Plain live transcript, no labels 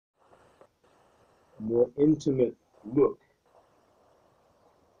more intimate look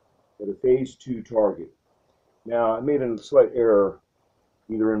at a phase 2 target. Now, I made a slight error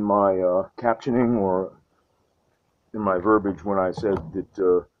either in my captioning or in my verbiage when I said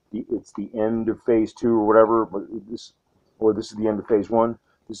that it's the end of phase 2 or whatever, but this is the end of phase 1.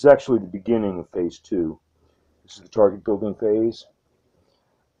 This is actually the beginning of phase 2. This is the target building phase.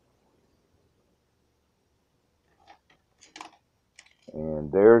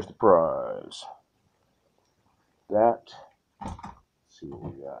 And there's the prize. Let's see what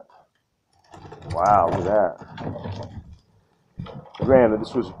we got. Wow, look at that. Granted,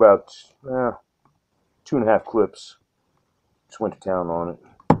 this was about 2.5 clips. Just went to town on it.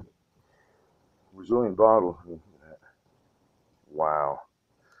 Resilient bottle. Wow.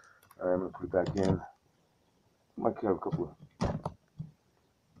 All right, I'm going to put it back in. Might have a couple of.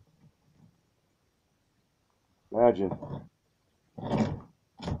 Imagine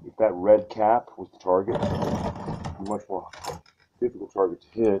if that red cap was the target. It'd be much more difficult target to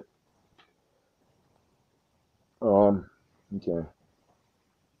hit. Okay.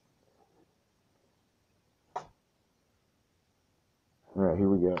 All right, here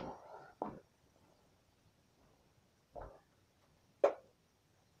we go.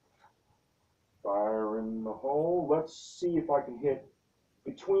 Fire in the hole. Let's see if I can hit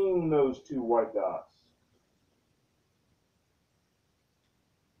between those two white dots.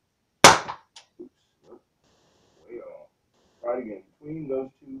 Oops, nope, way off. Try it again. Between those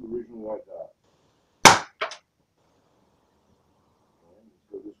two original white dots. And let's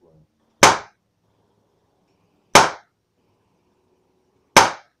go this way.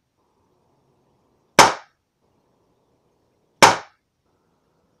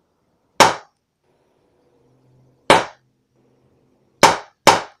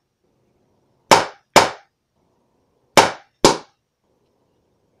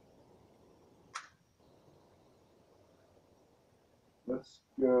 Let's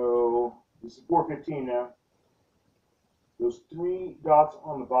go. This is 415 now. Those 3 dots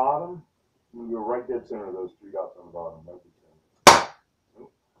on the bottom, I'm going to go right dead center of those 3 dots on the bottom. Right dead center.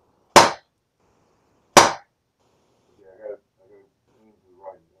 Nope. Okay, I got to lean to the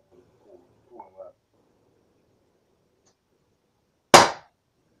right. Pulling left.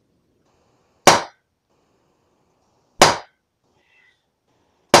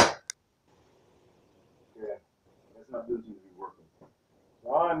 Okay, that's not doing seem to be working.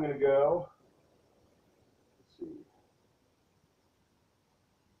 Now I'm going to go. Let's see.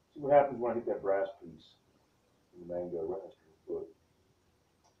 See what happens when I hit that brass piece in the mango right next to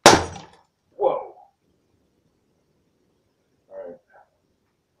the foot. Whoa! Alright.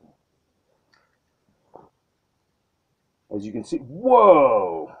 As you can see,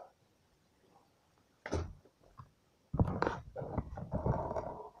 whoa!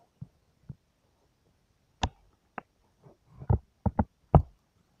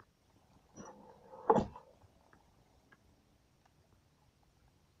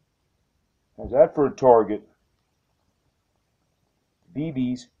 How's that for a target?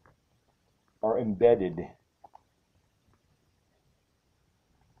 BBs are embedded.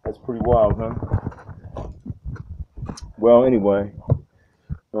 That's pretty wild, huh? Well, anyway,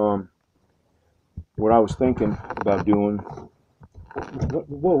 what I was thinking about doing.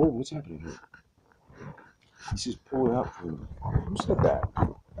 Whoa, what's happening here? He's just pulling out for me. Who said that?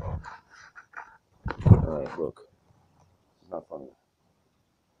 Alright, look. It's not funny.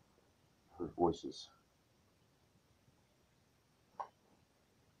 I heard voices.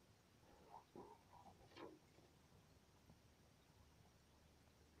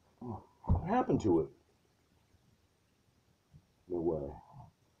 Oh, what happened to it? No way.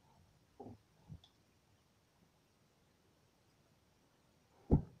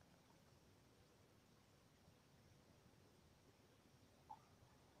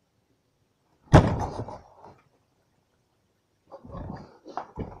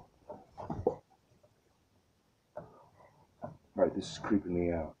 Alright, this is creeping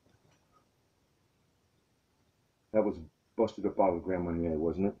me out. That was busted up out of Grand Marnier,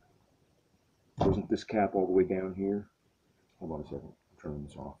 wasn't it? Wasn't this cap all the way down here? Hold on a second. I'm turning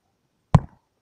this off.